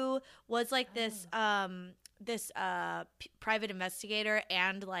 who was like this private investigator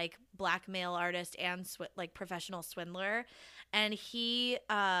and like blackmail artist and like professional swindler, and he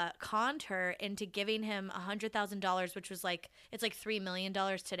conned her into giving him $100,000, which was like, it's like $3 million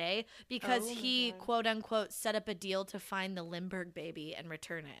today, because he quote unquote set up a deal to find the Lindbergh baby and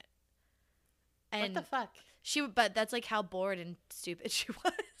return it. And what the fuck? But that's like how bored and stupid she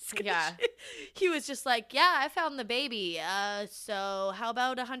was. Yeah. He was just like, yeah, I found the baby. So how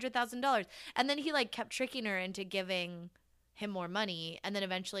about $100,000? And then he like kept tricking her into giving him more money. And then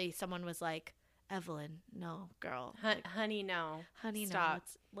eventually someone was like, Evelyn, no, girl. Honey, no. Honey, stop.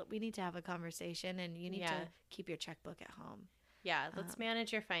 No. We need to have a conversation, and you need to keep your checkbook at home. Yeah, let's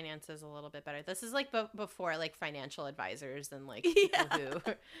manage your finances a little bit better. This is like before like financial advisors and like people who...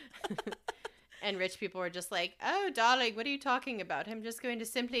 And rich people were just like, oh, darling, what are you talking about? I'm just going to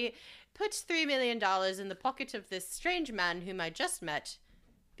simply put $3 million in the pocket of this strange man whom I just met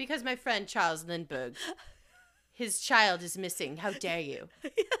because my friend Charles Lindbergh, his child is missing. How dare you?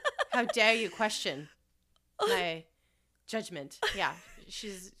 How dare you question my judgment? Yeah,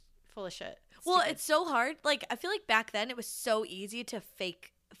 she's full of shit. Well, Stupid. it's so hard. Like, I feel like back then it was so easy to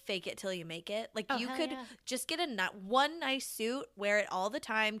fake it till you make it. Like, you could just get one nice suit, wear it all the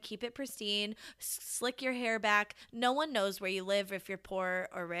time, keep it pristine, slick your hair back. No one knows where you live if you're poor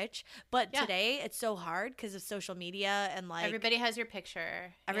or rich. But today it's so hard because of social media and like everybody has your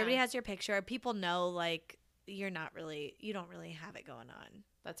picture. Everybody has your picture. People know like you don't really have it going on.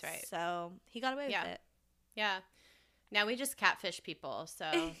 That's right. So he got away with it. Yeah. Now we just catfish people, so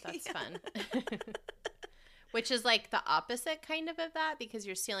that's fun. Which is like the opposite kind of that, because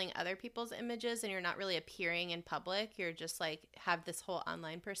you're stealing other people's images and you're not really appearing in public. You're just like have this whole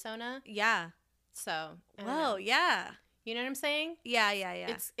online persona. Yeah. So, Whoa, yeah. You know what I'm saying? Yeah.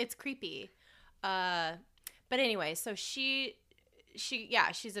 It's creepy. But anyway, so she's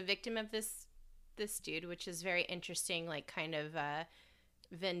a victim of this dude, which is very interesting, like kind of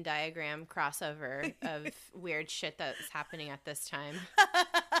Venn diagram crossover of weird shit that's happening at this time.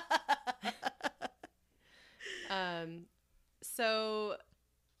 So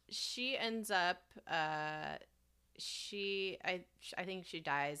she ends up, I think she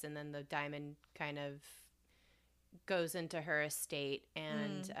dies, and then the diamond kind of goes into her estate,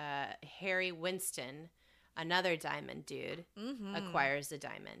 and Harry Winston, another diamond dude, acquires the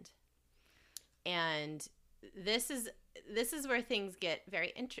diamond. And this is where things get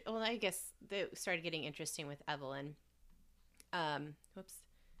very interesting. Well, I guess they started getting interesting with Evelyn.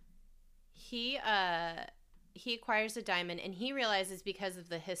 He acquires a diamond, and he realizes, because of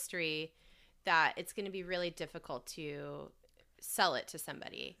the history, that it's going to be really difficult to sell it to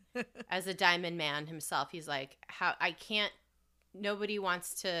somebody. As a diamond man himself, he's like, nobody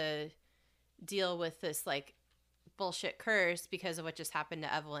wants to deal with this like bullshit curse because of what just happened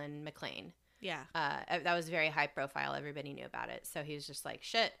to Evelyn McLean. Yeah. That was very high profile. Everybody knew about it. So he was just like,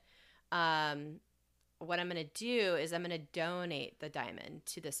 shit. What I'm going to do is I'm going to donate the diamond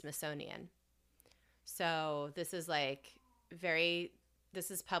to the Smithsonian. So this is like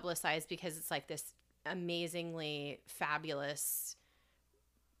this is publicized because it's like this amazingly fabulous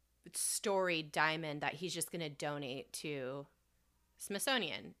storied diamond that he's just going to donate to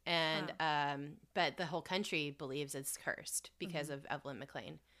Smithsonian. And but the whole country believes it's cursed because of Evelyn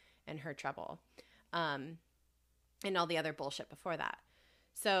McLean and her trouble, and all the other bullshit before that.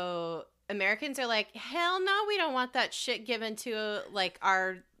 So Americans are like, hell no, we don't want that shit given to like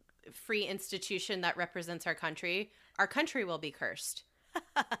our free institution that represents our country. Our country will be cursed.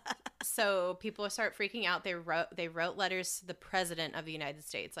 So people start freaking out. They wrote letters to the president of the United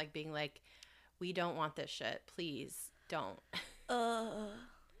States, like being like, we don't want this shit. Please don't.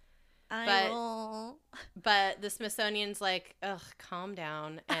 But the Smithsonian's like, ugh, calm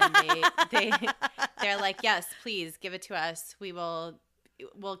down. And they're like, yes, please give it to us.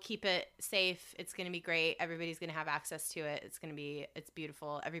 We'll keep it safe. It's going to be great. Everybody's going to have access to it. It's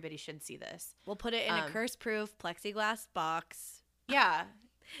beautiful. Everybody should see this. We'll put it in a curse-proof plexiglass box. Yeah.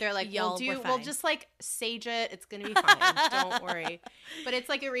 They're like, we'll just like sage it. It's going to be fine. Don't worry. But it's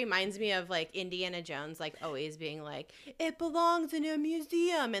like, it reminds me of like Indiana Jones, like always being like, it belongs in a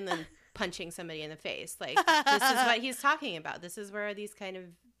museum, and then punching somebody in the face. Like, this is what he's talking about. This is where these kind of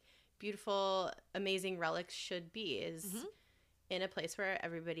beautiful, amazing relics should be, is in a place where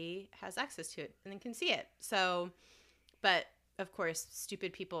everybody has access to it and can see it. So, but of course,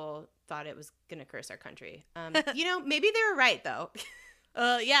 stupid people thought it was going to curse our country. Maybe they were right, though.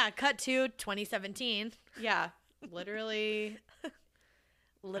 Yeah, cut to 2017. Yeah, literally.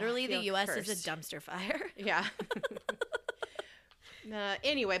 Literally, the U.S. cursed. Is a dumpster fire. Yeah.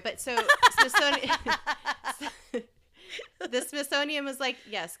 Anyway, but so the Smithsonian was like,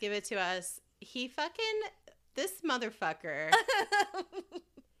 yes, give it to us. This motherfucker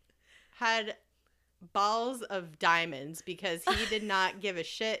had balls of diamonds because he did not give a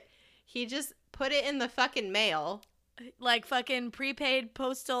shit. He just put it in the fucking mail. Like fucking prepaid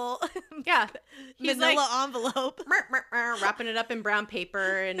postal. Yeah. Manila envelope. Wrapping it up in brown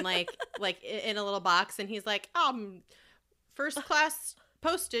paper and like in a little box. And he's like, first class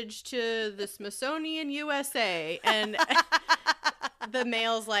postage to the Smithsonian USA. And the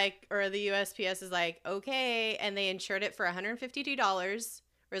mail's like, or the USPS is like, okay. And they insured it for $152. Or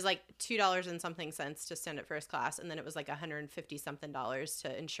it was like $2 and something cents to send it first class. And then it was like $150 something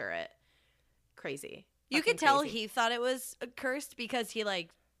to insure it. Crazy. You could tell he thought it was cursed because he like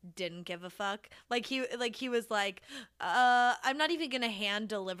didn't give a fuck. Like he was like, I'm not even gonna hand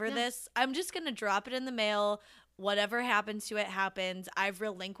deliver this. I'm just gonna drop it in the mail. Whatever happens to it happens. I've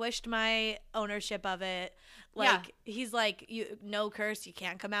relinquished my ownership of it. Like he's like, no curse. You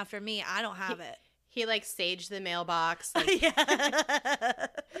can't come after me. I don't have it. He like saged the mailbox. Like,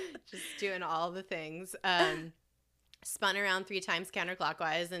 just doing all the things. Spun around 3 times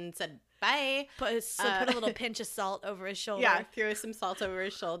counterclockwise and said bye. Put a little pinch of salt over his shoulder. Yeah, threw some salt over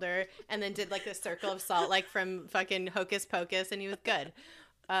his shoulder, and then did like a circle of salt, like from fucking Hocus Pocus, and he was good.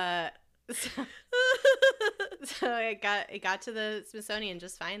 So it got to the Smithsonian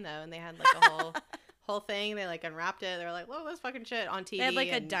just fine though, and they had like a whole thing. They like unwrapped it. They were like, "Whoa, this fucking shit" on TV. They had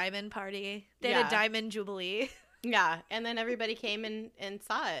like a diamond party. They had a diamond jubilee. Yeah, and then everybody came and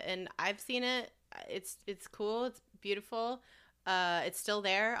saw it, and I've seen it. It's cool. It's beautiful. It's still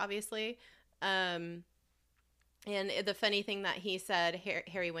there, obviously. And the funny thing that he said,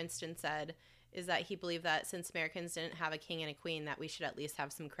 Harry Winston said, is that he believed that since Americans didn't have a king and a queen, that we should at least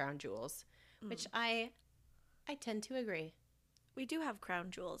have some crown jewels, which I tend to agree. We do have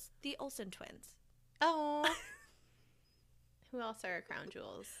crown jewels. The Olsen twins. Oh. Who else are crown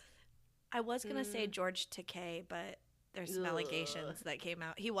jewels? I was going to say George Takei, but there's some allegations that came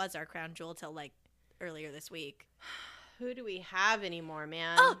out. He was our crown jewel till like earlier this week. Who do we have anymore,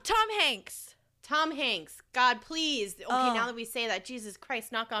 man? Oh, Tom Hanks. Tom Hanks. God, please. Okay, now that we say that, Jesus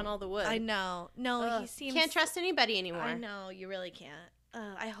Christ, knock on all the wood. I know. No, he seems... Can't trust anybody anymore. I know. You really can't.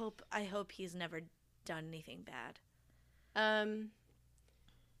 I hope he's never done anything bad.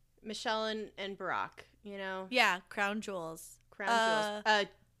 Michelle and Barack, you know? Yeah, crown jewels. Crown jewels.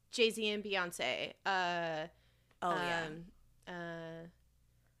 Jay-Z and Beyonce. Yeah. I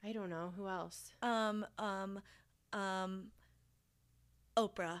don't know. Who else?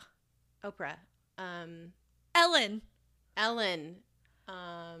 Oprah. Ellen. Ellen.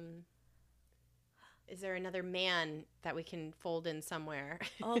 Is there another man that we can fold in somewhere?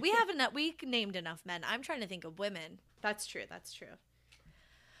 Oh, we have enough. We named enough men. I'm trying to think of women. That's true.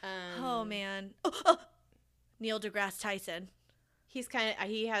 Oh man. Neil deGrasse Tyson. He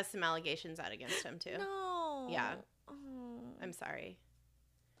has some allegations out against him too. No. Yeah. Oh. I'm sorry.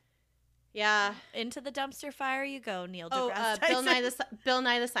 Yeah. Into the dumpster fire you go, Neil deGrasse Tyson. Bill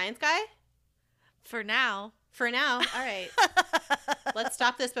Nye the Science Guy? For now. All right. Let's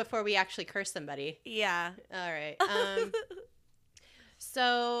stop this before we actually curse somebody. Yeah. All right.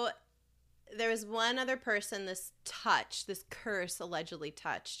 So there was one other person this curse allegedly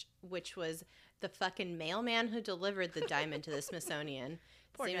touched, which was the fucking mailman who delivered the diamond to the Smithsonian.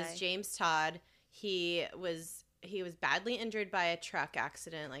 Poor His name guy. is James Todd. He was badly injured by a truck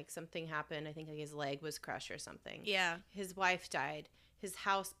accident. Like something happened. I think like his leg was crushed or something. Yeah. His wife died. His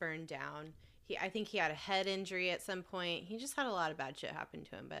house burned down. I think he had a head injury at some point. He just had a lot of bad shit happen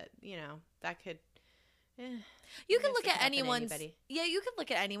to him. But you know that could. You can look at anyone's. Yeah, you could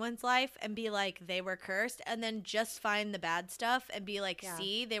look at anyone's life and be like they were cursed, and then just find the bad stuff and be like,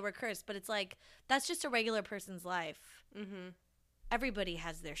 see, they were cursed. But it's like that's just a regular person's life. Mm-hmm. Everybody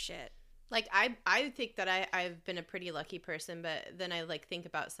has their shit. Like I think that I've been a pretty lucky person, but then I like think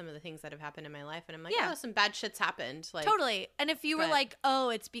about some of the things that have happened in my life, and I'm like, oh, some bad shit's happened. Like totally. And if you were like, oh,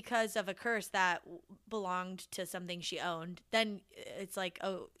 it's because of a curse that belonged to something she owned, then it's like,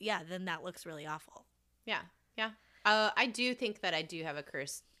 oh yeah, then that looks really awful. Yeah. I do think that I do have a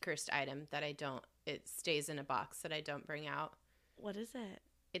cursed item that I don't. It stays in a box that I don't bring out. What is it?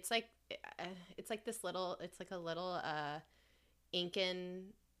 It's like this little. It's like a little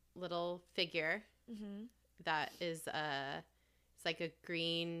Incan little figure that is it's like a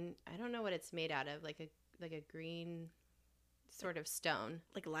green. I don't know what it's made out of. Like a green sort of stone,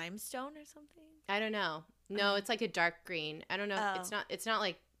 like limestone or something. I don't know. No, it's like a dark green. I don't know. It's not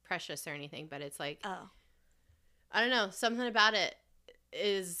like precious or anything, but it's like I don't know. Something about it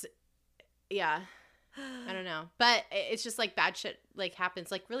is, yeah. I don't know, but it's just like bad shit like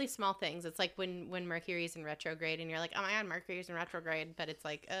happens, like really small things. It's like when Mercury's in retrograde and you're like, oh my god, Mercury's in retrograde, but it's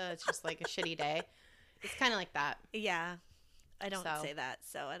like, it's just like a shitty day. It's kind of like that. Yeah, I don't say that,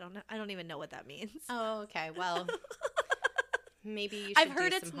 so I don't know. I don't even know what that means. Oh, okay. Well, maybe you should. I've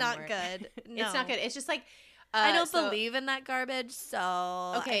heard it's not good. No. It's not good. It's just like. I don't believe in that garbage, so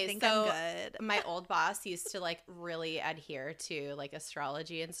I think I'm good. My old boss used to like really adhere to like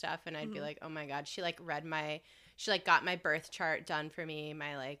astrology and stuff, and I'd be like, oh my god, she like got my birth chart done for me,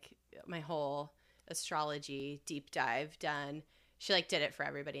 my whole astrology deep dive done. She like did it for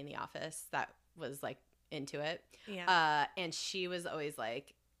everybody in the office that was like into it. Yeah. And she was always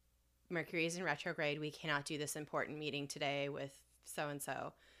like, Mercury's in retrograde. We cannot do this important meeting today with so and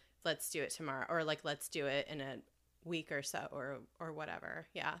so. Let's do it tomorrow, or like let's do it in a week or so, or whatever.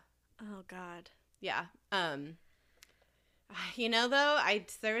 Yeah. Oh God. Yeah. You know, though,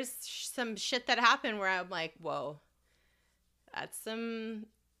 there was some shit that happened where I'm like, whoa, that's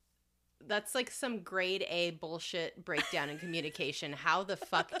like some grade A bullshit breakdown in communication. How the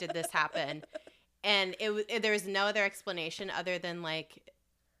fuck did this happen? And there was no other explanation other than like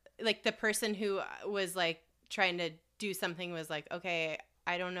the person who was like trying to do something was like, okay,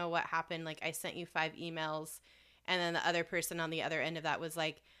 I don't know what happened. Like, I sent you 5 emails. And then the other person on the other end of that was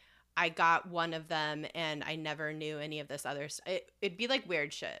like, I got one of them and I never knew any of this other it'd be like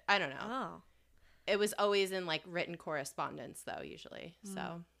weird shit. I don't know. Oh. It was always in like written correspondence though, usually.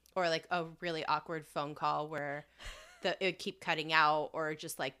 So, or like a really awkward phone call where it would keep cutting out, or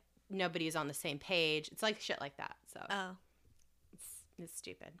just like nobody's on the same page. It's like shit like that. So it's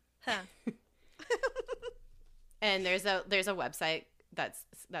stupid. Huh. And there's a website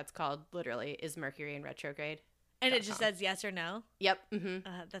that's called literally Is Mercury in Retrograde? And it just says yes or no? Yep. Mm-hmm.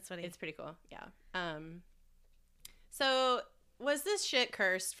 That's funny. It's pretty cool. Yeah. So was this shit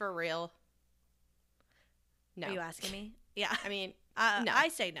cursed for real? No. Are you asking me? Yeah. I mean, no. I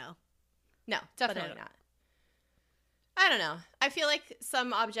say no. No, definitely not. I don't know. I feel like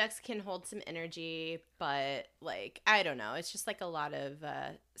some objects can hold some energy, but like, I don't know. It's just like a lot of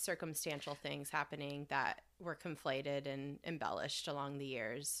circumstantial things happening that were conflated and embellished along the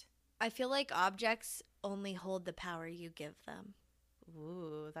years. I feel like objects only hold the power you give them.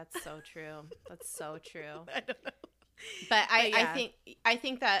 Ooh, that's so true. That's so true. I don't know. But I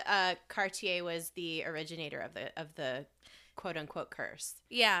think that Cartier was the originator of the quote unquote curse.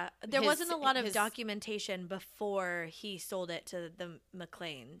 Yeah, there wasn't a lot of documentation before he sold it to the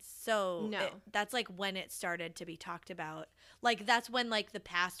McLeans. So no. That's like when it started to be talked about. Like that's when like the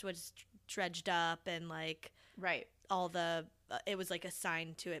past was dredged up and like right. All the it was like a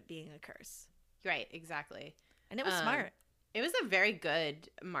sign to it being a curse. Right, exactly. And it was smart. It was a very good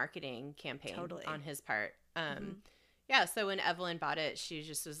marketing campaign on his part. Yeah, so when Evelyn bought it, she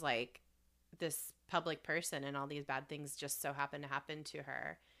just was like this public person and all these bad things just so happened to happen to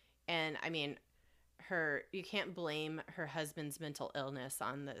her. And I mean, you can't blame her husband's mental illness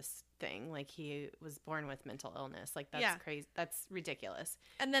on this thing. Like he was born with mental illness. Like that's crazy. That's ridiculous.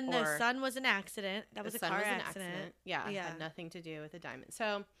 And then the son was an accident. That was a car accident. Yeah, it had nothing to do with the diamond.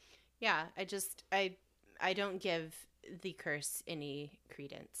 So, yeah, I don't give the curse any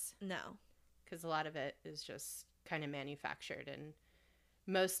credence. No. Because a lot of it is just kind of manufactured, and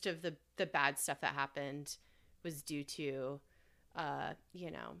most of the bad stuff that happened was due to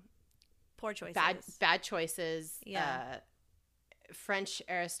poor choices, bad choices. Yeah. French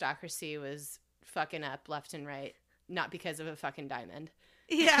aristocracy was fucking up left and right, not because of a fucking diamond.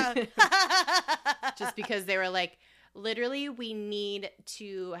 Yeah. Just because they were like, literally, we need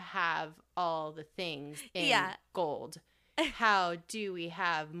to have all the things in gold. How do we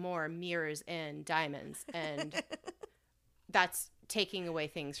have more mirrors and diamonds? And that's taking away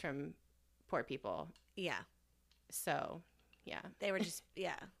things from poor people. Yeah. So, yeah. They were just being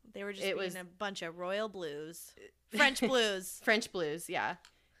a bunch of royal blues. French blues. French blues, yeah.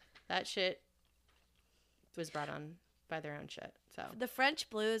 That shit was brought on by their own shit. So the French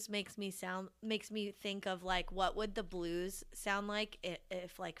blues makes me think of like what would the blues sound like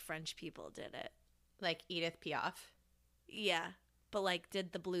if like French people did it. Like Edith Piaf. Yeah, but like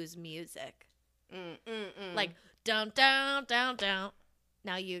did the blues music. Like down down down down.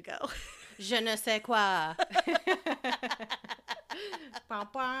 Now you go. Je ne sais quoi.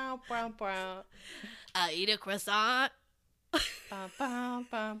 I eat a croissant. Quel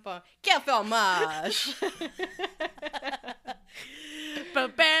fromage.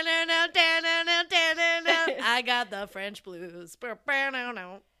 I got the French blues.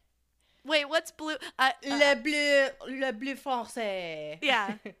 Wait, what's blue? Le bleu français.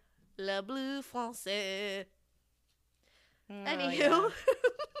 Yeah. Le bleu français. Anywho. Yeah.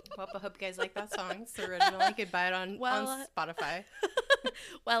 Well, I hope you guys like that song. It's original. You could buy it on Spotify.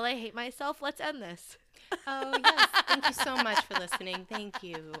 Well, I hate myself. Let's end this. Oh, yes. Thank you so much for listening. Thank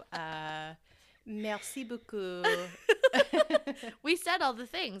you. Merci beaucoup. We said all the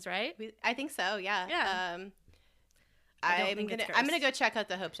things, right? I think so, yeah. Yeah. I'm gonna go check out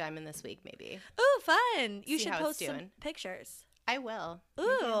the Hope Diamond this week, maybe. Ooh, fun! You See should how post it's some doing. pictures. I will.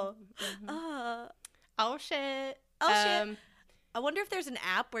 Ooh. Mm-hmm. Oh shit. Shit. I wonder if there's an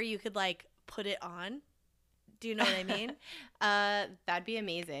app where you could like put it on. Do you know what I mean? That'd be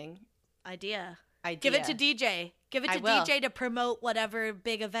amazing. Idea. Give it to DJ. Give it to DJ to promote whatever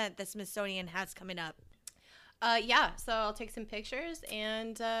big event the Smithsonian has coming up. Yeah. So I'll take some pictures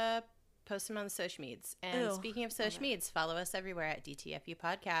and post them on the social medias. And speaking of social medias, follow us everywhere at DTFU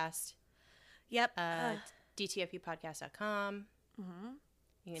Podcast. Yep. DTFUpodcast.com. Mm-hmm.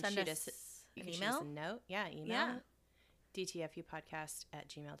 You can shoot us an email. Shoot us a note. Yeah, email. Yeah.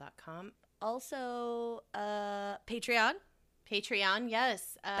 DTFUpodcast@gmail.com. Also, Patreon. Patreon,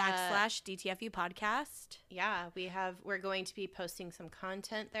 yes. / DTFU Podcast. Yeah, we're going to be posting some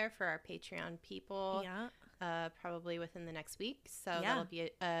content there for our Patreon people. Yeah. Probably within the next week. So that'll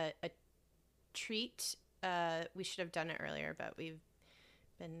be a treat. We should have done it earlier, but we've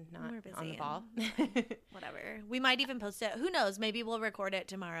been not on the ball. Whatever. We might even post it. Who knows? Maybe we'll record it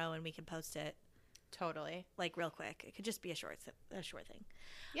tomorrow and we can post it. Totally. Like real quick. It could just be a short thing.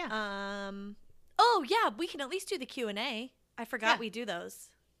 Yeah. Oh yeah, we can at least do the Q&A. I forgot we do those.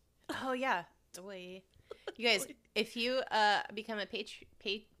 Oh yeah. Boy. You guys, if you become a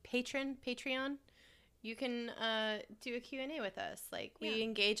Patreon, you can do a Q&A with us. Like we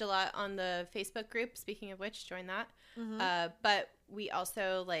engage a lot on the Facebook group. Speaking of which, join that. Mm-hmm. But we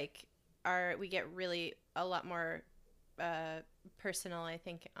also like we get really a lot more personal, I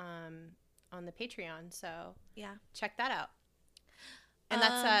think, on the Patreon. So Yeah. check that out. And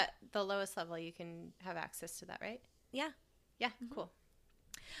that's at the lowest level. You can have access to that, right? Yeah. Yeah. Cool.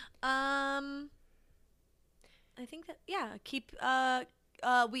 I think that keep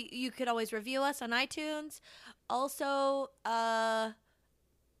you could always review us on iTunes. Also,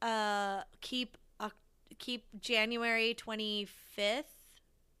 keep January 25th,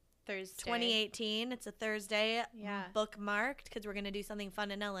 Thursday, 2018. It's a Thursday. Yeah. Bookmarked because we're gonna do something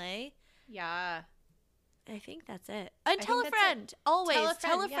fun in LA. Yeah. I think that's it. And I tell a think that's friend. Always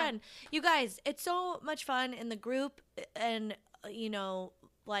tell a yeah. friend. You guys, it's so much fun in the group, and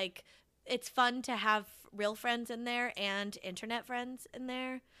like it's fun to have real friends in there and internet friends in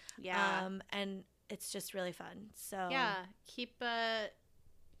there. Yeah. And it's just really fun. So yeah, keep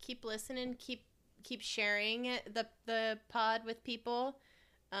listening, keep sharing the pod with people,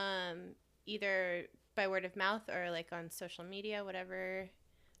 either by word of mouth or like on social media, whatever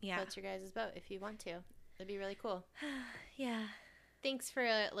floats your guys' boat. If you want to, it'd be really cool. Yeah. Thanks for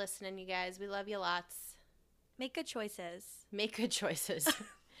listening, you guys. We love you lots. Make good choices. Make good choices.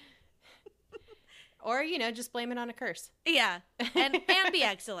 Or, just blame it on a curse. Yeah. And be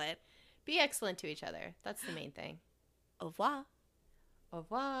excellent. Be excellent to each other. That's the main thing. Au revoir. Au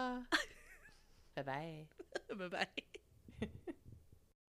revoir. Bye-bye. Bye-bye.